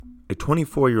A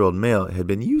 24-year-old male had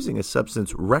been using a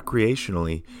substance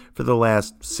recreationally for the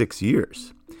last 6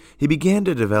 years. He began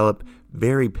to develop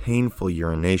very painful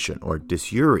urination, or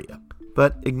dysuria,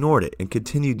 but ignored it and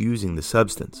continued using the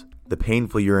substance. The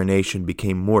painful urination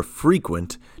became more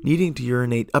frequent, needing to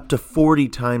urinate up to 40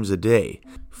 times a day,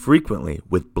 frequently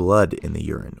with blood in the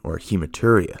urine, or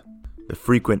hematuria. The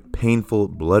frequent, painful,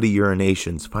 bloody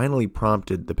urinations finally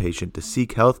prompted the patient to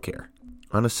seek health care.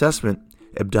 On assessment,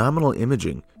 abdominal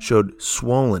imaging showed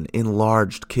swollen,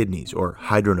 enlarged kidneys, or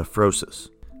hydronephrosis,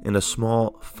 and a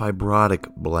small fibrotic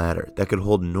bladder that could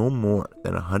hold no more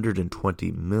than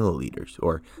 120 milliliters,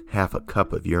 or half a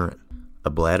cup of urine. A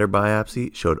bladder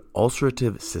biopsy showed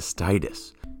ulcerative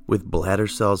cystitis, with bladder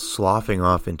cells sloughing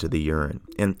off into the urine,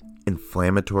 and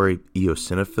inflammatory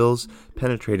eosinophils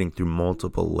penetrating through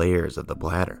multiple layers of the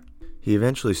bladder. He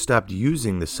eventually stopped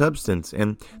using the substance,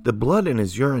 and the blood in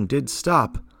his urine did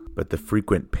stop, but the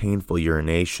frequent painful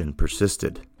urination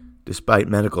persisted. Despite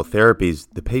medical therapies,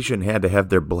 the patient had to have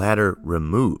their bladder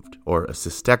removed, or a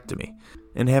cystectomy,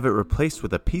 and have it replaced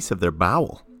with a piece of their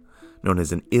bowel, known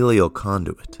as an ileal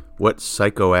conduit. What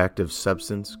psychoactive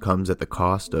substance comes at the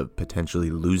cost of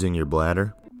potentially losing your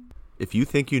bladder? If you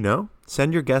think you know,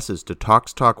 send your guesses to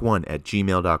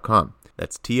toxtalk1@gmail.com.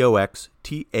 That's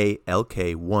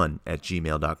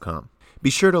TOXTALK1@gmail.com. Be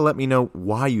sure to let me know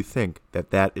why you think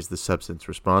that is the substance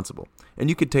responsible, and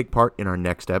you could take part in our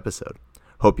next episode.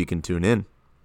 Hope you can tune in.